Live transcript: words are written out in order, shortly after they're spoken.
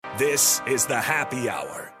This is the Happy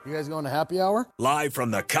Hour. You guys going to happy hour? Live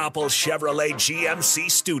from the Coppel Chevrolet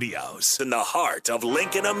GMC studios in the heart of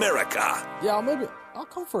Lincoln, America. Yeah, I'll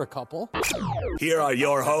come for a couple. Here are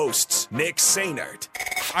your hosts, Nick Sainert.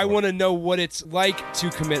 I want to know what it's like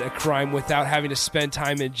to commit a crime without having to spend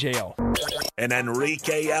time in jail. And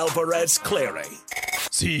Enrique Alvarez Clary.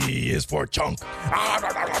 C is for chunk.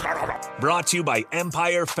 Brought to you by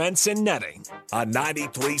Empire Fence and Netting on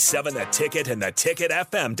 93.7 The Ticket and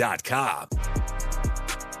theticketfm.com.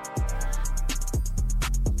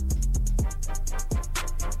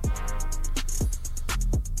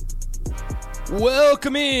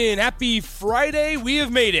 Welcome in. Happy Friday. We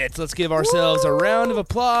have made it. Let's give ourselves a round of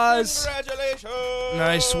applause. Congratulations.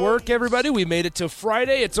 Nice work, everybody. We made it to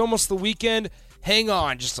Friday. It's almost the weekend. Hang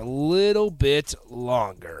on just a little bit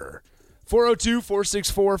longer.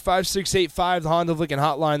 402-464-5685, the Honda of Lincoln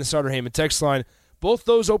hotline, the Starter Heyman text line. Both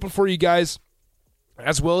those open for you guys,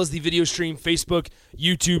 as well as the video stream, Facebook,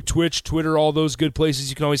 YouTube, Twitch, Twitter, all those good places.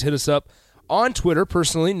 You can always hit us up on Twitter,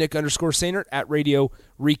 personally, Nick_Sainert at Radio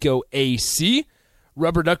Rico AC.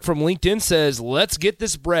 Rubber Duck from LinkedIn says, let's get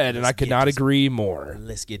this bread, and I could not agree more.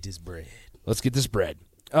 Let's get this bread. Let's get this bread.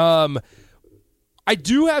 I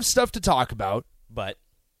do have stuff to talk about.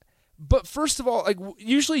 But first of all, like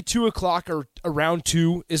usually 2 o'clock or around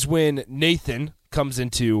 2 is when Nathan comes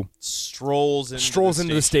into strolls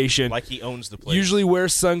into the station like he owns the place. Usually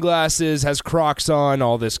wears sunglasses, has Crocs on,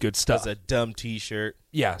 all this good stuff. Has a dumb T-shirt.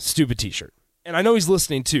 Yeah, stupid T-shirt. And I know he's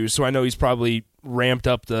listening too, so I know he's probably ramped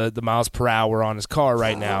up the miles per hour on his car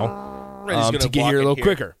right now to get here a little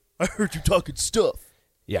quicker. I heard you talking stuff.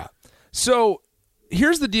 Yeah. So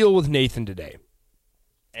here's the deal with Nathan today.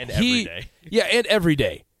 And every day. Yeah, and every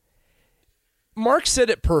day. Mark said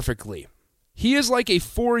it perfectly. He is like a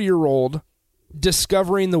 4-year-old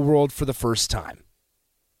discovering the world for the first time.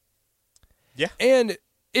 Yeah. And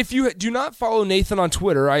if you do not follow Nathan on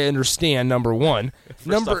Twitter, I understand, number one.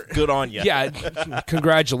 Good on you. Yeah,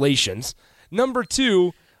 congratulations. Number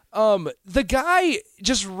 2, the guy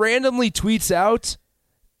just randomly tweets out,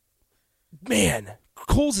 man,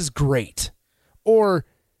 Kohl's is great. Or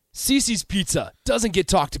Cece's Pizza doesn't get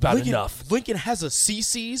talked about enough. Lincoln has a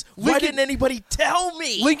CC's? Why didn't anybody tell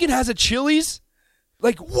me? Lincoln has a Chili's?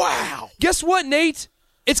 Like, wow. Guess what, Nate?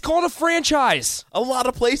 It's called a franchise. A lot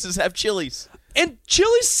of places have Chili's. And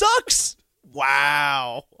Chili's sucks.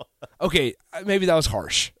 Wow. Okay, maybe that was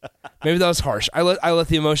harsh. I let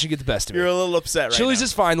the emotion get the best of me. You're a little upset right Chili's now.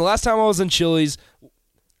 is fine. The last time I was in Chili's...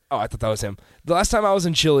 Oh, I thought that was him. The last time I was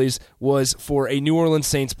in Chili's was for a New Orleans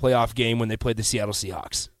Saints playoff game when they played the Seattle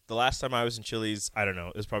Seahawks. The last time I was in Chili's, I don't know,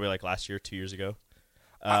 it was probably like last year, 2 years ago.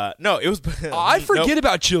 No, it was... I forget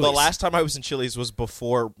about Chili's. The last time I was in Chili's was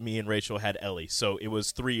before me and Rachel had Ellie, so it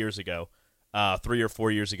was 3 years ago, 3 or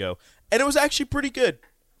 4 years ago, and it was actually pretty good.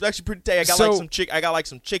 It was actually pretty tasty. I got like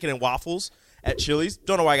some chicken and waffles at Chili's.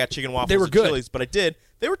 Don't know why I got chicken and waffles They were at good. Chili's, but I did.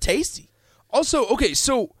 They were tasty. Also, okay,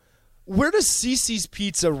 so where does Cece's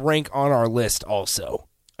Pizza rank on our list also?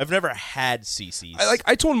 I've never had CC's.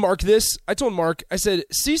 I told Mark this. I said,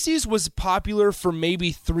 Cece's was popular for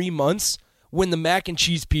maybe 3 months when the mac and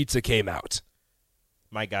cheese pizza came out.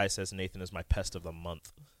 My guy says Nathan is my pest of the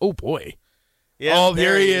month. Oh, boy. Yeah, oh,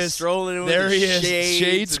 there he is. Strolling in with there he his is.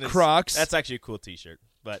 Shades, Crocs. That's actually a cool T-shirt.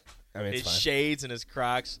 But I mean, it's his fine. shades and his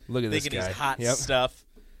Crocs. Look at this thinking guy. his hot Yep. stuff.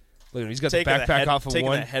 Look at him. He's got the backpack off of taking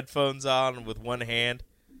one. the headphones on with one hand.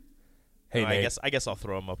 Hey, Nate. I guess I'll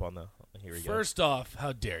throw him up on the... Here we go. First off,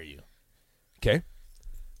 how dare you? Okay.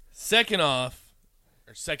 Second of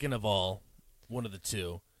all, one of the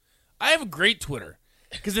two, I have a great Twitter.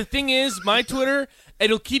 Because the thing is, my Twitter,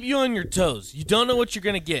 it'll keep you on your toes. You don't know what you're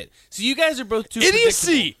going to get. So you guys are both too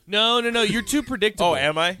Idiocy! predictable. No. You're too predictable. Oh,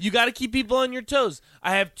 am I? You got to keep people on your toes.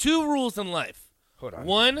 I have 2 rules in life. Hold on.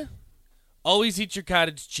 1, always eat your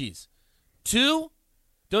cottage cheese. 2,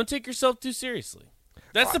 don't take yourself too seriously.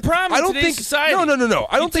 That's the problem in today's society. No.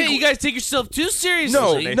 I don't think you guys take yourself too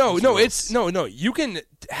seriously. No. You can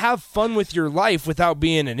have fun with your life without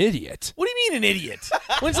being an idiot. What do you mean an idiot?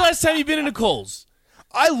 When's the last time you've been into Kohl's?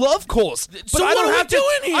 I love Kohl's. But So I what don't are we have to,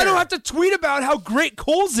 doing here? I don't have to tweet about how great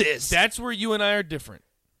Kohl's is. That's where you and I are different.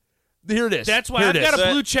 Here it is. That's why Here I've it is. got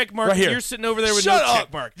a blue check mark Right and here. you're sitting over there with Shut no up.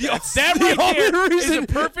 check mark. The- That the right there only is reason- a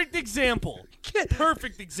perfect example.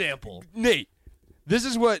 Perfect example. Nate, this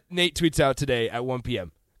is what Nate tweets out today at 1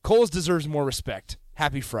 p.m. Kohl's deserves more respect.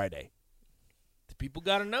 Happy Friday. The people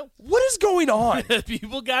got to know. What is going on? The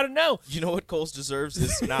people got to know. You know what Kohl's deserves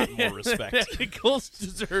is not more respect. Kohl's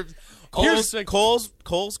deserves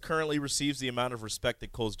Kohl's currently receives the amount of respect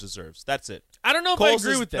that Kohl's deserves. That's it. I don't know if Kohl's I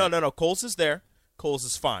agree with that. No. Kohl's is there. Kohl's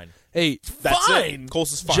is fine. Hey, That's Fine. it.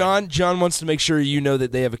 Kohl's is fine. John wants to make sure you know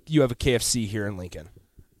that you have a KFC here in Lincoln.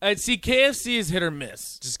 I'd see KFC is hit or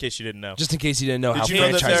miss. Just in case you didn't know. Just in case you didn't know how you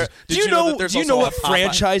know that franchises. there- did you know that there's do you know also what a Popeye?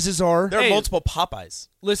 franchises are? There are Hey. multiple Popeyes.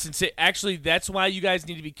 Listen, actually, that's why you guys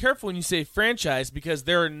need to be careful when you say franchise because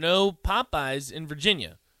there are no Popeyes in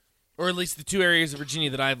Virginia. Or at least the 2 areas of Virginia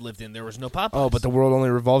that I've lived in, there was no Popeyes. Oh, but the world only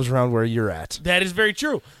revolves around where you're at. That is very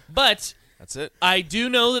true. But That's it. I do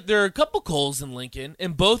know that there are a couple Kohl's in Lincoln,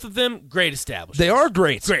 and both of them great establishments. They are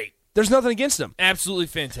great. Great. There's nothing against them. Absolutely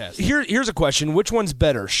fantastic. Here's a question: which one's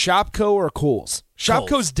better, Shopko or Kohl's?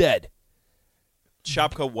 Shopko's dead.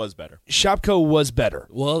 Shopko was better. Shopko was better.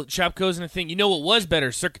 Well, Shopko's in a thing. You know what was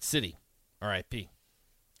better? Circuit City. R.I.P.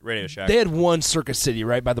 Radio Shack. They had one Circus City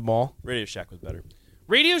right by the mall. Radio Shack was better.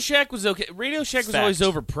 Radio Shack was okay. Radio Shack was Fact. always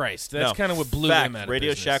overpriced. That's No, kind of what blew fact, them out of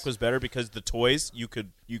Radio business. Shack was better because the toys you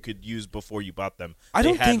could use before you bought them. I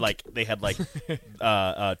don't think- they had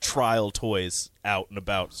trial toys out and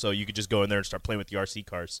about, so you could just go in there and start playing with the RC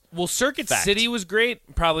cars. Well, Circuit Fact. City was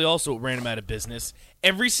great. Probably also ran them out of business.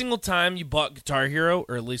 Every single time you bought Guitar Hero,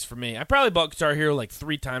 or at least for me, I probably bought Guitar Hero like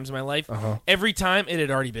 3 times in my life. Every time it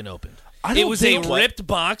had already been opened. I It don't was a think- ripped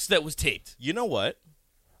box that was taped. You know what?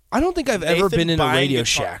 I don't think I've ever been in a buying Radio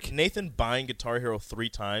Guitar- Shack. Nathan buying Guitar Hero 3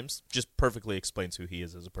 times just perfectly explains who he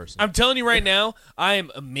is as a person. I'm telling you right now, I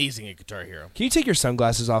am amazing at Guitar Hero. Can you take your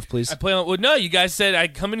sunglasses off, please? I play on. Well, no, you guys said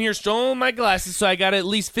I'd come in here stolen my glasses, so I got to at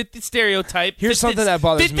least fit the stereotype. Here's fit something the, that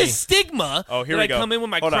bothers fit me. the stigma. Oh, here that we go. I come in with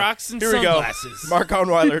my Hold on. Crocs and Here we sunglasses. go. Mark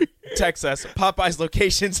Onweiler, Texas. Popeye's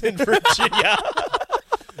locations in Virginia.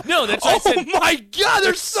 No, that's what I said. Oh my God!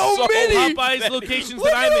 There's so many. Popeyes locations Look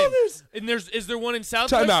that I'm at all in. this. And is there one in Time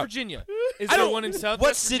Southwest out. Virginia? Is I there don't- one in Southwest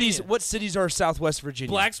What cities? Virginia? What cities are Southwest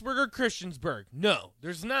Virginia? Blacksburg or Christiansburg? No,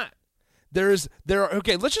 there's not. There are.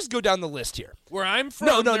 Okay, let's just go down the list here. Where I'm from,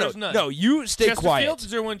 No. there's none. No, you stay Chesterfield? quiet. Is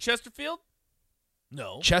there one in Chesterfield?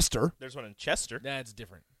 No. Chester. There's one in Chester. That's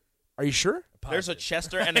different. Are you sure? There's a Positive.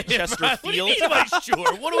 Chester and a What do you Chesterfield. mean am I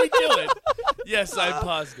sure? What are we doing? Yes, I'm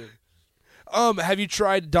positive. Have you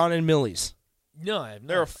tried Don and Millie's? No, I have not.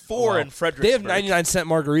 There are 4 in Fredericksburg. They have 99-cent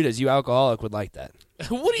margaritas. You alcoholic would like that.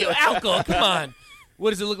 What are you, alcohol? Come on. What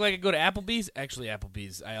does it look like? I go to Applebee's? Actually,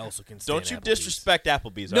 Applebee's. I also can stand Don't you Applebee's. disrespect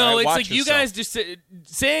Applebee's. No, all right? it's Watch like you yourself. guys just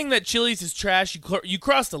saying that Chili's is trash. You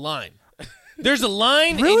crossed the line. There's a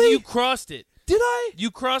line Really? and you crossed it. Did I? You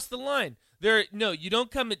crossed the line. You don't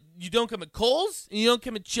come at Kohl's and you don't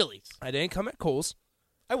come at Chili's. I didn't come at Kohl's.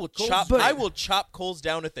 I will Kohl's chop. but- I will chop Kohl's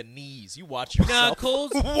down at the knees. You watch Nah, yourself.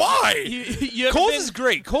 Kohl's. Why? You haven't Kohl's been- is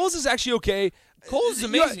great. Kohl's is actually okay. Kohl's is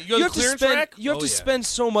amazing. You go to have to clearance spend. rack? You have Oh, to yeah. spend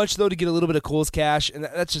so much though to get a little bit of Kohl's cash, and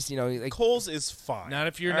that's just like Kohl's is fine. Not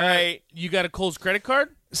if you're All not. right. You got a Kohl's credit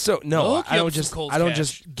card? so. No, Look I you don't up some just. Kohl's I don't cash.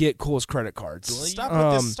 just get Kohl's credit cards. Stop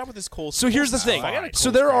with this. Stop with this Kohl's. So here's the Kohl's thing. is fine. So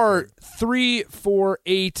there are 3, 4,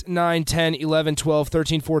 8, 9, 10, 11, 12,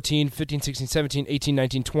 13, 14, 15, 16, 17, 18,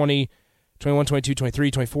 19, 20, 21, 22, 23,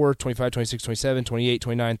 24, 25, 26, 27, 28,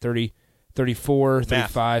 29, 30, 34,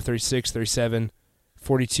 35, 36, 37,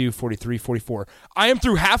 42, 43, 44. I am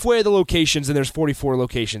through halfway of the locations, and there's 44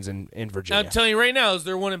 locations in Virginia. I'm telling you right now, is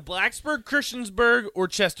there one in Blacksburg, Christiansburg, or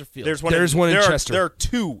Chesterfield? There's one. There's one in there Chester. There are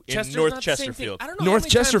 2 in Chester's North not the same thing. Chesterfield. I don't know North how many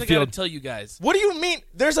times I Chesterfield. gotta tell you guys. What do you mean?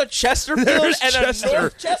 There's a Chesterfield There's and Chester. a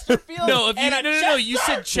North Chesterfield. No, if you, and a no. You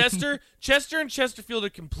Chester? said Chester. Chester and Chesterfield are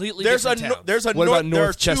completely There's a different towns. there's a What North, about there are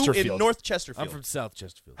North 2 Chesterfield? in North Chesterfield. I'm from South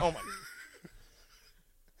Chesterfield. Oh my.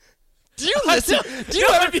 do you listen? Do you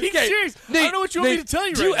No, ever? I'm being okay, serious. I Nate, don't know what you want me Nate, to tell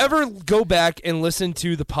you Do right you now. ever go back and listen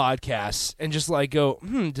to the podcasts and just go,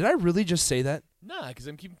 did I really just say that? Nah, because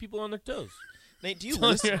I'm keeping people on their toes. Nate, do you Tell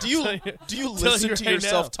listen? you- Do you tell you- do you tell listen you to right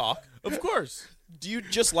yourself now. talk? Of course. Do you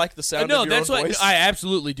just like the sound No, of your that's own what voice? I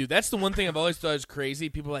absolutely do. That's the one thing I've always thought is crazy.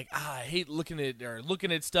 People are like, I hate looking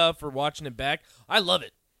at stuff or watching it back. I love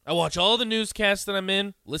it. I watch all the newscasts that I'm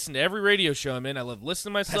in, listen to every radio show I'm in. I love listening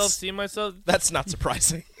to myself, That's- seeing myself. That's not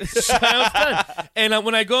surprising. It's fun. And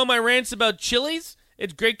when I go on my rants about Chili's,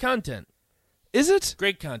 it's great content. Is it?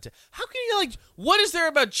 Great content. How can you what is there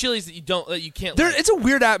about Chili's that you can't There, like? it's a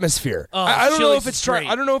weird atmosphere. Oh, I don't know Chili's if it's is trying.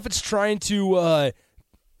 great. I don't know if it's trying to.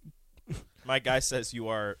 My guy says you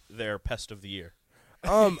are their pest of the year.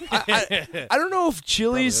 I don't know if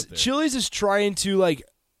Chili's Probably up there. Chili's is trying to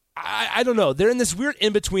I don't know. They're in this weird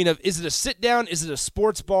in between of is it a sit down? Is it a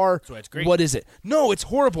sports bar? why it's great. What is it? No, it's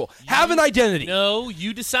horrible. Have an identity. No,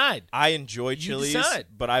 you decide. I enjoy Chili's, decide.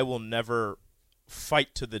 but I will never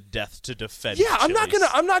fight to the death to defend. Yeah, I'm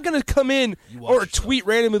not gonna come in watch or yourself. tweet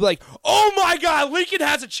randomly be like, oh my God, Lincoln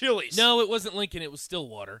has a Chili's. No, it wasn't Lincoln. It was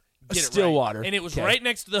Stillwater. Get it Stillwater. right. And it was Okay. right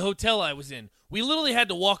next to the hotel I was in. We literally had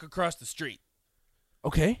to walk across the street.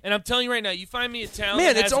 Okay. And I'm telling you right now, you find me a town Man,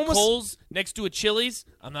 that it's has almost- a Kohl's next to a Chili's,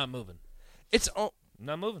 I'm not moving. I'm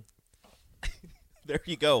not moving. There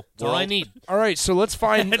you go. That's all I need. all right. So let's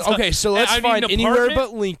find. That's all- Okay, so let's I need find an anywhere apartment.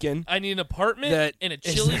 but Lincoln. I need an apartment That and a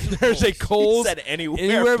is- Chili's. and there's a Kohl's. Kohl's. He said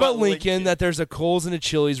anywhere but but Lincoln, Lincoln. that there's a Kohl's and a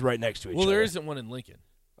Chili's right next to each Well, other. there isn't one in Lincoln.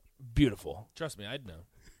 Beautiful. Trust me, I'd know.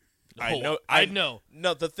 I know. I'd know.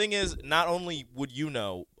 No, the thing is, not only would you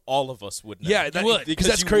know, all of us would know. Yeah, that, would. because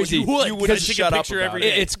that's you crazy. Would, you would, you Because wouldn't take a shut up picture about every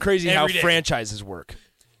it. day. It's crazy how Every day. franchises work.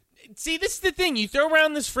 See, this is the thing. You throw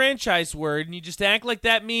around this franchise word, and you just act like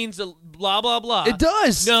that means blah blah blah. It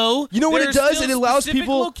does. No, You know what there it are does? still It allows specific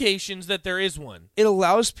people- locations that there is one. It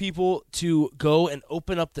allows people to go and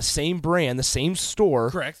open up the same brand, the same store,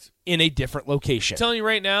 Correct. in a different location. I'm telling you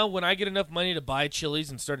right now, when I get enough money to buy Chili's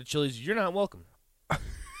and start a Chili's, you're not welcome.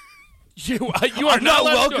 You are I'm not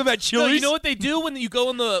allowed to welcome go- at No, Chili's? you know what they do when you go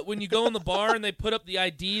in the bar and they put up the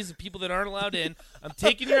IDs of people that aren't allowed in. I'm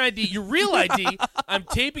taking your ID, your real ID. I'm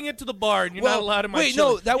taping it to the bar, and you're not allowed in my wait, Chili's.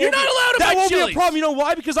 no, that you're won't not be, allowed in that my won't Chili's. be a problem. You know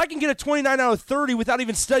why? Because I can get a 29 out of 30 without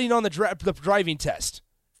even studying on the driving test.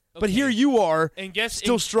 But Okay. here you are, And guess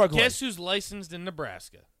still struggling. Guess who's licensed in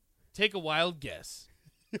Nebraska? Take a wild guess.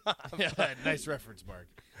 Nice reference, Mark.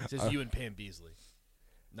 It says you and Pam Beasley.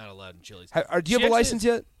 Not allowed in Chili's. do you have She a actually license is.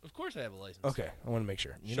 yet? Of course I have a license. Okay, I want to make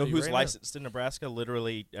sure. You know Show you who's right now. licensed in Nebraska?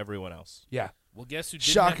 Literally everyone else. Yeah. Well, guess who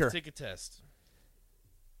didn't Shocker. have to take a test?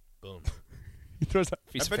 Boom. He throws out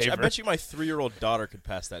a piece I of bet paper. you my 3-year-old daughter could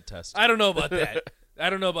pass that test. I don't know about that. I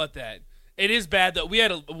don't know about that. It is bad, though. We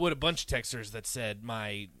had a bunch of texters that said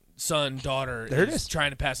my son, daughter There it is.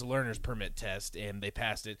 trying to pass a learner's permit test, and they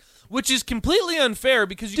passed it, which is completely unfair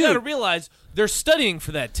because you Dude. got to realize they're studying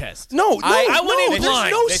for that test. No, I went in there's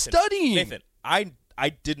blind. no Nathan, studying. Nathan, I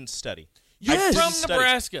didn't study. Yes. I didn't From study.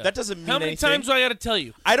 Nebraska. That doesn't mean How many anything. times do I got to tell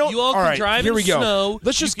you? I don't- You all All can right, drive here in we go. snow.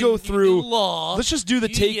 Let's You just can- go you can through- do law. let's just do the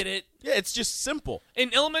You take- Get it. Yeah, it's just simple.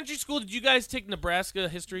 In elementary school, did you guys take Nebraska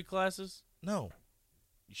history classes? No.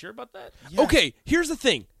 You sure about that? Okay, here's the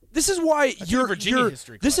thing. This is why took a Virginia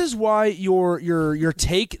history This class. is why your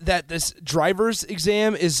take that this driver's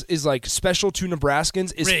exam is like special to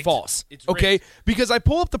Nebraskans is Rigged. false. It's okay, rigged. because I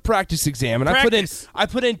pull up the practice exam and Practice. I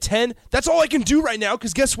put in 10. That's all I can do right now.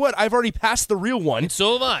 Because guess what? I've already passed the real one.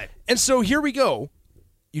 So have I. And so here we go.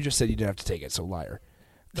 You just said you didn't have to take it, so liar.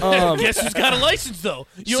 Guess who's got a license though?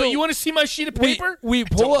 So- You want to see my sheet of paper? We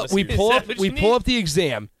pull up. We Is pull that up. what We you pull need? up the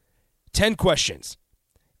exam. 10 questions.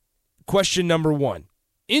 Question number 1.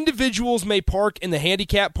 Individuals may park in the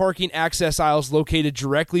handicap parking access aisles located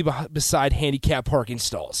directly beside handicap parking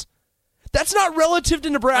stalls. That's not relative to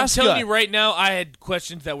I'm Nebraska. telling you right now, I had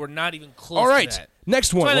questions that were not even close. All right, to that.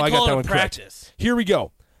 next one. That's why Well, I they got call that it a one correct. practice. Here we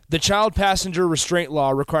go. The child passenger restraint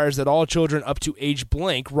law requires that all children up to age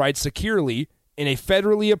blank ride securely in a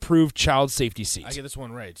federally approved child safety seat. I get this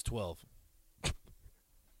one right. It's 12.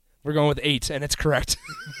 We're going with 8, and it's correct.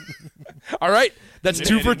 All right, that's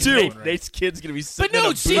 2 for 2. Right. Nate's kid's gonna be sitting But no,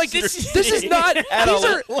 in a see, booster this is- seat. This is not.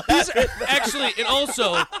 These are Actually, and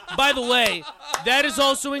also, by the way, that is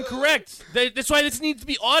also incorrect. That's why this needs to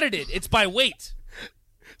be audited. It's by weight.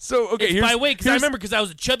 so okay. It's here's, by weight because I here's- remember because I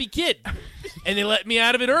was a chubby kid, and they let me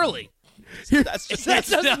out of it early. That's just That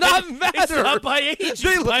does not matter. It's not by age.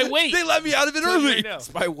 It's by weight. They let me out of it Telling you early. right now. it's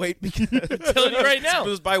by weight because telling you right now. It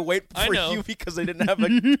was by weight I for know. you because they didn't have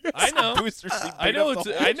a I know. booster seat. I big know enough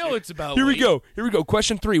it's. to I hold know you. it's about. Here we weight. go. Here we go.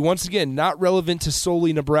 Question 3. Once again, not relevant to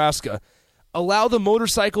solely Nebraska. Allow the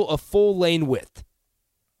motorcycle a full lane width.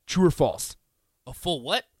 True or false? A full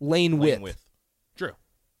what? Lane Lane width. True.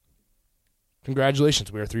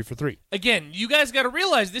 Congratulations. We are 3 for 3. Again, you guys got to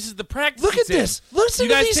realize this is the practice. Look at exam. this. Listen you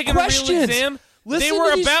to guys these taking a real questions. exam. Listen They to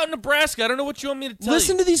were these- about Nebraska. I don't know what you want me to tell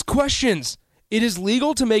Listen you. to these questions. It is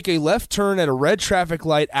legal to make a left turn at a red traffic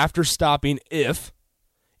light after stopping if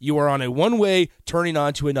you are on a one-way turning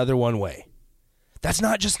onto another one-way. That's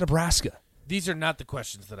not just Nebraska. These are not the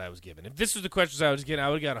questions that I was given. If this was the questions I was getting, I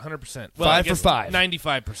would have got 100%. 5 for 5.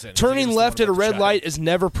 95%. Turning left at a red light is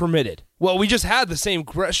never permitted. Well, we just had the same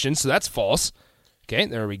question, so that's false. Okay,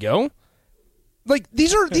 there we go. Like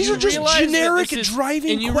these are just generic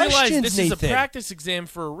driving and you questions, realize this Nathan. is a practice exam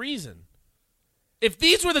for a reason. If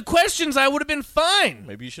these were the questions, I would have been fine.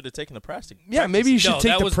 Maybe you should have taken the practice. Yeah, maybe you should No,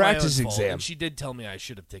 take that the was my own practice fault, exam. And she did tell me I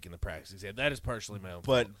should have taken the practice exam. That is partially my own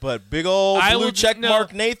fault. But big old I blue will- check no.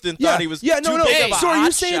 mark Nathan Yeah, thought he was yeah, too no. big of a So are you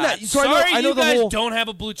hot saying shot. that? So Sorry, I know you the guys whole. don't have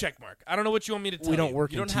a blue check mark. I don't know what you want me to tell you. We don't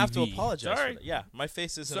work You don't in have to TV. apologize. Sorry. For that. Yeah, my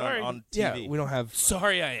face isn't Sorry. on TV. Yeah, we don't have.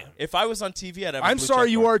 Sorry, I am. If I was on TV, I'd have. I'm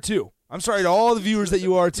sorry you are too. I'm sorry to all the viewers that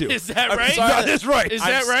you are too. Is that I'm right? sorry. That is right. Is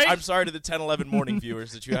that right? I'm sorry to the 10-11 morning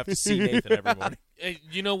viewers that you have to see Nathan every morning.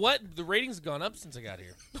 You know what? The ratings have gone up since I got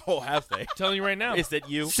here. Oh, have they? I'm telling you right now. Is that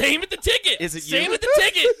you? Same at the ticket. Is it Same you? at the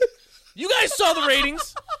ticket. You guys saw the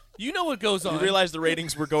ratings. You know what goes on. You realize the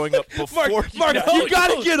ratings were going up before Mark, you Mark, know. you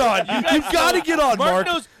gotta get on. You gotta get on, Mark.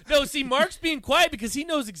 knows. No, see, Mark's being quiet because he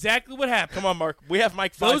knows exactly what happened. Come on, Mark. We have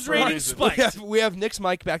Mike 5 Those for a ratings reason. spiked. We have Nick's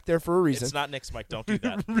mic back there for a reason. It's not Nick's Mike. Don't do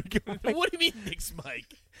that. What do you mean, Nick's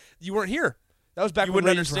Mike? You weren't here. That was back You when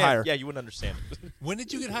wouldn't ratings were understand. higher. Yeah, you wouldn't understand. When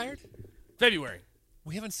did you get hired? February.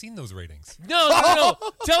 We haven't seen those ratings. No.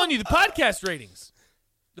 Telling you the podcast ratings.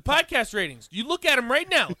 The podcast ratings. You look at them right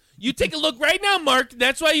now. You take a look right now, Mark.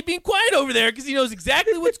 That's why you're being quiet over there because he knows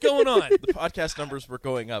exactly what's going on. The podcast numbers were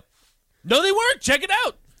going up. No, they weren't. Check it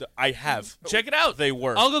out. I have. Check it out. They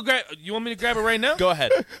were. I'll go grab. You want me to grab it right now? Go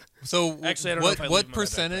ahead. So, Actually, I don't know if I leave what them in my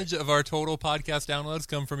percentage of our total podcast downloads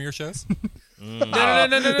come from your shows? No.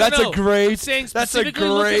 That's a great- I'm saying that's a specifically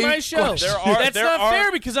look at great my show. question. That's not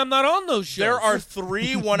fair because I'm not on those shows. There are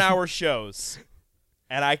 3 one-hour shows,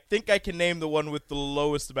 and I think I can name the one with the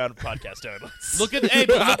lowest amount of podcast downloads. Look at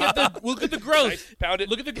the growth. Pound it.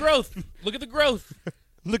 Look at the growth. Look at the growth.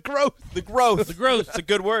 The growth. The growth. The growth. It's a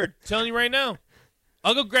good word. telling you right now.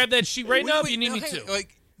 I'll go grab that sheet right now if you need me hang to. on.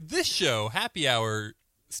 Like, this show, Happy Hour,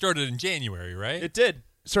 started in January, right? It did.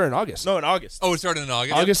 Sorry, in August. No, in August. Oh, it started in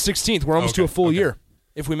August? August 16th. We're almost to a Okay, full okay. year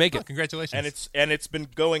if we make Oh, it. congratulations. And it's been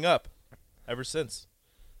going up ever since.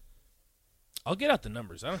 I'll get out the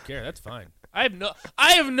numbers. I don't care. That's fine. I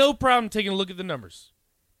have no problem taking a look at the numbers.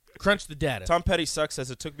 Crunch the data. Tom Petty sucks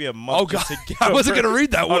says it took me a month Oh, God. just to get I wasn't over- going to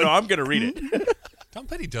read that Oh, one. no, I'm going to read it. Tom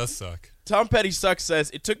Petty does suck. Tom Petty sucks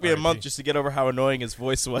says it took me a R.I.P. month just to get over how annoying his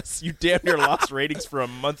voice was. You damn near lost ratings for a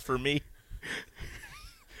month for me.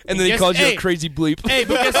 And then he Guess- called you hey. a crazy bleep. Hey,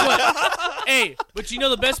 but guess what? Hey, but you know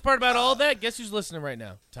the best part about all that? Guess who's listening right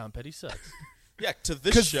now? Tom Petty sucks. Yeah, to this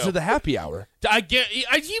Because show. to the happy hour. I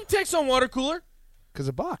keep text on water cooler. Because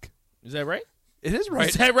of Bach. Is that right? It is right.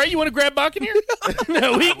 Is that right? You want to grab Bach in here?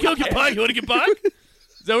 No, we can go get Bach. You want to get Bach?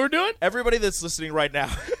 Is that what we're doing? Everybody that's listening right now,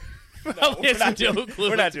 Probably has no clue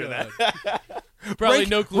we're not what's doing going that. on. Probably rank,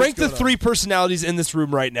 no clue. rank what's the going 3 personalities in this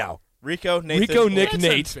room right now. Rico, Nathan. Rico, on. Nick, That's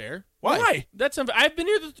Nate. unfair. Why? That's unfair. I've been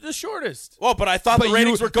here the shortest. Well, but I thought But the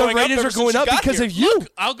ratings you- were going the up. ratings ever are going since you up got because here. of you.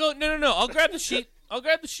 I'll go. No. I'll grab the sheet.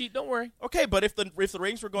 Don't worry. Okay, but if the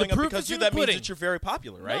ratings were going The up proof because is you, in the that means pudding. that you're very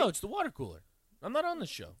popular, right? No, it's the water cooler. I'm not on this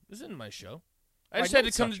show. This isn't my show. I I just know had to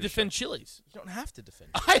it's come not to your defend Chili's. You don't have to defend.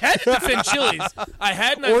 I had to defend Chili's. I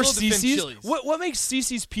had and I Or will defend Cece's. Chili's. What makes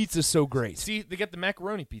Cece's pizza so great? See, they got the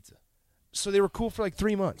macaroni pizza. So they were cool for like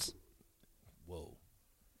 3 months. Whoa.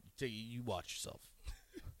 You watch yourself.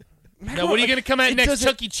 Now, what are you going to come at It next? doesn't-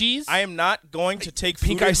 Chuck E. Cheese? I am not going to take food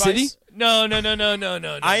Pink Eye advice. City? No.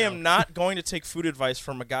 I am not going to take food advice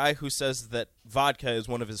from a guy who says that vodka is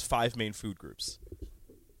one of his 5 main food groups.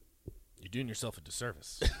 You're doing yourself a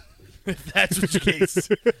disservice. If that's what your case.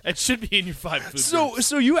 It should be in your 5 food groups.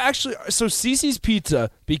 So you actually Cece's Pizza,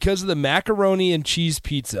 because of the macaroni and cheese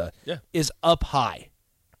pizza, Yeah. is up high.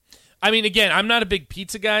 I mean, again, I'm not a big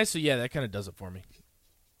pizza guy, so yeah, that kind of does it for me.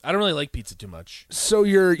 I don't really like pizza too much. So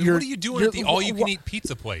you're What are you doing at the all-you-can-eat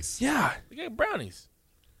pizza place? Yeah, I got brownies.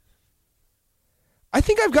 I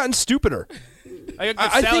think I've gotten stupider. I got good I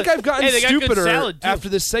salad. think I've gotten Hey, they got good stupider salad, too. after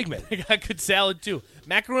this segment. I got good salad too.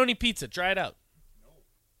 Macaroni pizza. Try it out.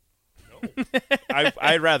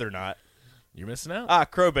 I'd rather not. You're missing out.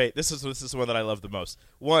 Crowbait. This is the one that I love the most.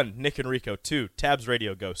 1, Nick and Rico. 2, Tab's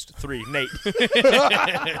Radio Ghost. 3, Nate.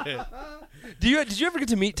 Did you ever get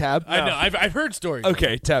to meet Tab? I know. I've heard stories.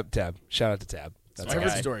 Okay, Tab. Shout out to Tab. That's I've heard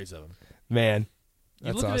guy. stories of them. man. You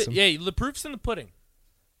That's look awesome. At it, yeah, the proof's in the pudding.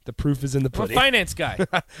 The proof is in the I'm a pudding. finance guy.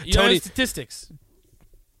 You know Tony- statistics.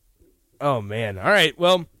 Oh man. All right.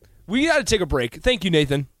 Well, we got to take a break. Thank you,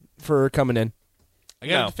 Nathan, for coming in. I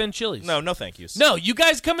got to No. defend Chili's. No thank yous. No, you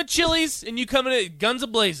guys come at Chili's and you come at guns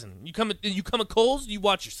a-blazing. You come at Kohl's, you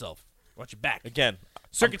watch yourself. Watch your back. Again,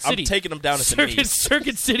 Circuit I'm City. taking them down at the knees.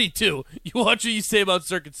 Circuit City, too. You watch what you say about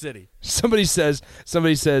Circuit City. Somebody says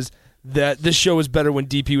that this show was better when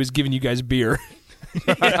DP was giving you guys beer.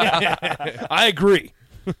 I agree.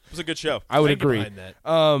 It was a good show. I would I can get agree. behind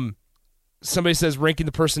that. Somebody says ranking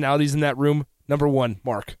the personalities in that room. Number 1,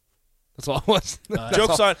 Mark. That's all it was.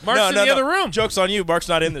 Joke's on Mark's no, in no, the no. other room. Joke's on you. Mark's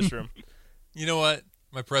not in this room. You know what?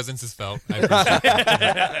 My presence is felt. I appreciate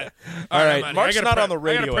it. All right. I'm outta Mark's here. I gotta not on the prep-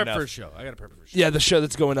 I radio gotta prep enough. for a show. I got to prep for a show. Yeah, the show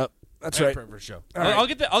that's going up. That's I gotta right. prep for a show. All right.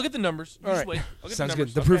 I'll get the numbers. You All just right. wait. I'll get Sounds the good.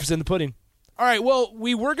 numbers. The Okay. proof is in the pudding. All right, well,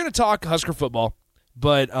 we were going to talk Husker football,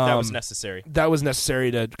 but That was necessary. That was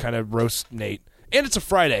necessary to kind of roast Nate. And it's a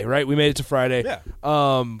Friday, right? We made it to Friday. Yeah.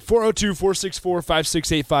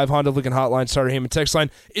 402-464-5685, Honda Lincoln Hotline, Starter Heyman text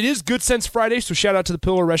line. It is Good Sense Friday, so shout out to the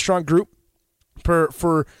Pillar Restaurant Group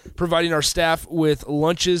for providing our staff with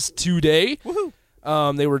lunches today.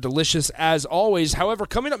 Woohoo! They were delicious as always. However,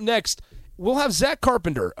 coming up next, we'll have Zach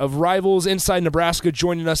Carpenter of Rivals Inside Nebraska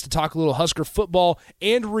joining us to talk a little Husker football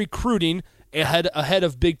and recruiting ahead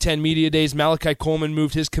of Big Ten Media Days. Malachi Coleman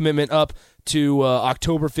moved his commitment up to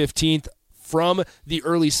October 15th from the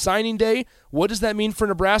early signing day. What does that mean for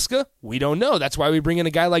Nebraska? We don't know. That's why we bring in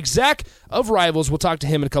a guy like Zach of Rivals. We'll talk to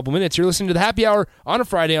him in a couple minutes. You're listening to the Happy Hour on a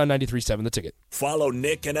Friday on 93.7 The Ticket. Follow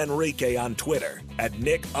Nick and Enrique on Twitter at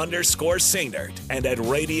Nick_Sainert and at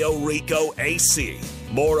Radio Rico AC.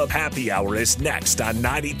 More of Happy Hour is next on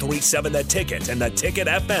 93.7 The Ticket and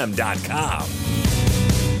theticketfm.com.